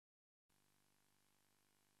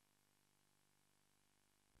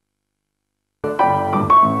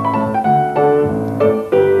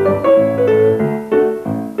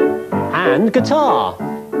and guitar.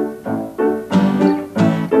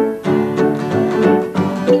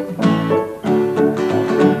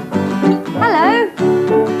 Hello.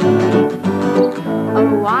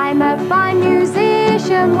 Oh, I'm a fine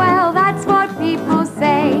musician, well, that's what people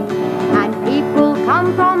say. And people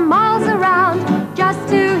come from miles around just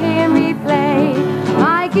to hear me play.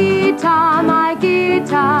 My guitar,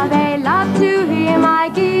 they love to hear my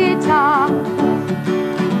guitar.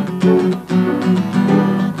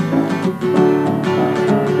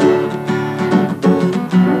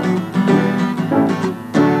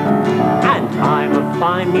 And I'm a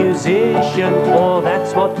fine musician, oh,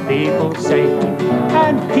 that's what people say.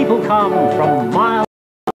 And people come from miles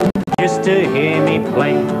just to hear me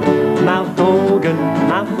play. Mouth organ,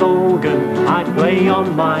 I play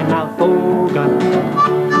on my mouth organ.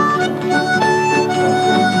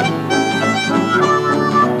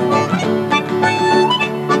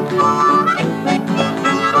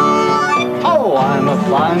 Oh, I'm a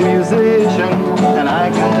fine musician, and I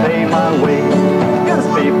can pay my way. 'Cause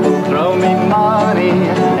people throw me money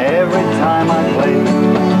every time I play.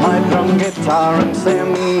 My drum, guitar and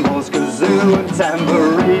cymbals, kazoo and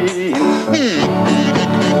tambourine.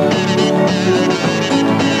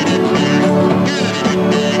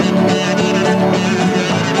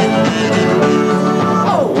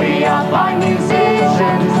 Oh, we are fine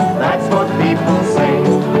musicians, that's what people say.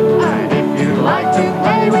 And if you'd like to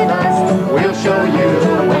play with us, we'll show you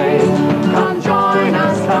the way. Come join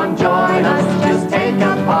us, just take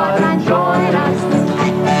a part and join us.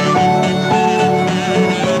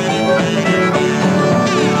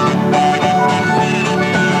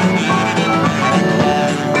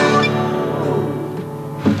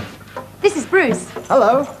 This is Bruce.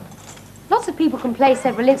 Hello. Lots of people can play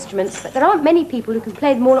several instruments, but there aren't many people who can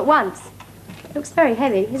play them all at once. It looks very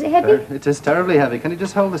heavy. Is it heavy? It is terribly heavy. Can you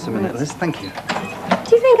just hold this a minute, Liz? Thank you.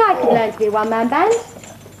 Do you think I could learn to be a one-man band?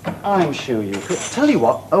 I'm sure you could. Tell you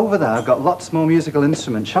what, over there I've got lots more musical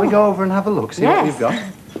instruments. Shall we go over and have a look, see what we've got?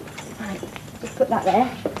 Right, just put that there.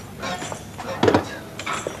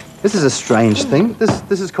 This is a strange thing.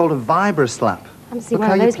 This is called a vibra-slap. I haven't seen Look one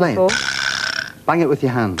how of you those play before. it. Bang it with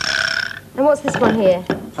your hand. And what's this one here?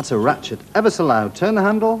 That's a ratchet. Ever so loud. Turn the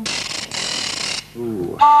handle.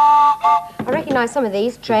 Ooh. I recognise some of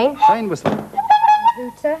these. Train, Train whistle.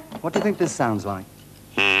 hooter, What do you think this sounds like?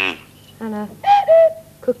 and a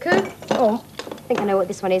cuckoo. Oh, I think I know what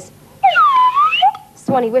this one is.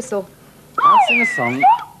 Swanee whistle. I'll sing a song.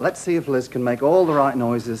 Let's see if Liz can make all the right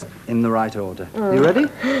noises in the right order. You ready?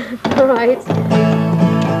 All right.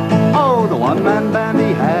 Oh, the one-man band,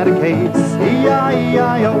 he had a case,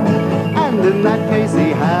 E-I-E-I-O. And in that case,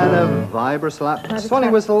 he had a vibra-slap, Swanee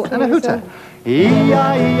whistle, and a hooter.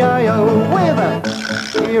 E-I-E-I-O, with a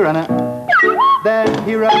here and a there,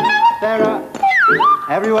 here, there,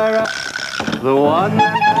 everywhere. The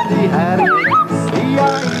one-man band, he had a case,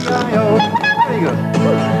 E-I-E-I-O. Very good.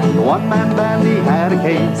 The one-man band, he had a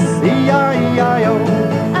case, E-I-E-I-O.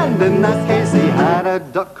 And in that case, he had a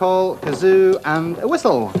duck call, kazoo, and a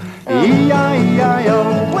whistle.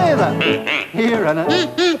 E-I-E-I-O, with a here and a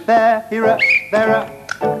there, here, there,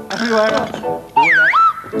 everywhere. With a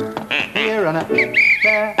here and a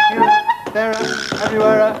there, here, there,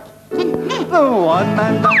 everywhere. The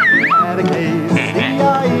one-man band had a case,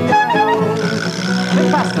 E-I-E-I-O. A bit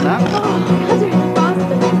faster now.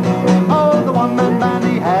 Oh, the one-man band,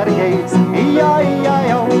 he had a case,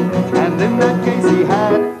 E-I-E-I-O. And in that case, he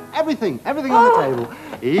had everything on the table.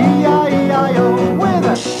 E-I-E-I-O, with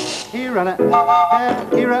a here and a there,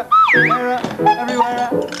 here, there, everywhere.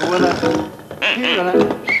 With a here and a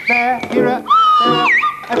there, here, there,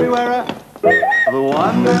 everywhere. The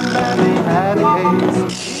one-man band, he had a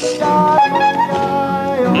case.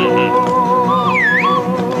 E-I-E-I-O.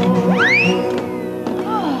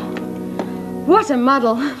 What a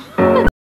muddle.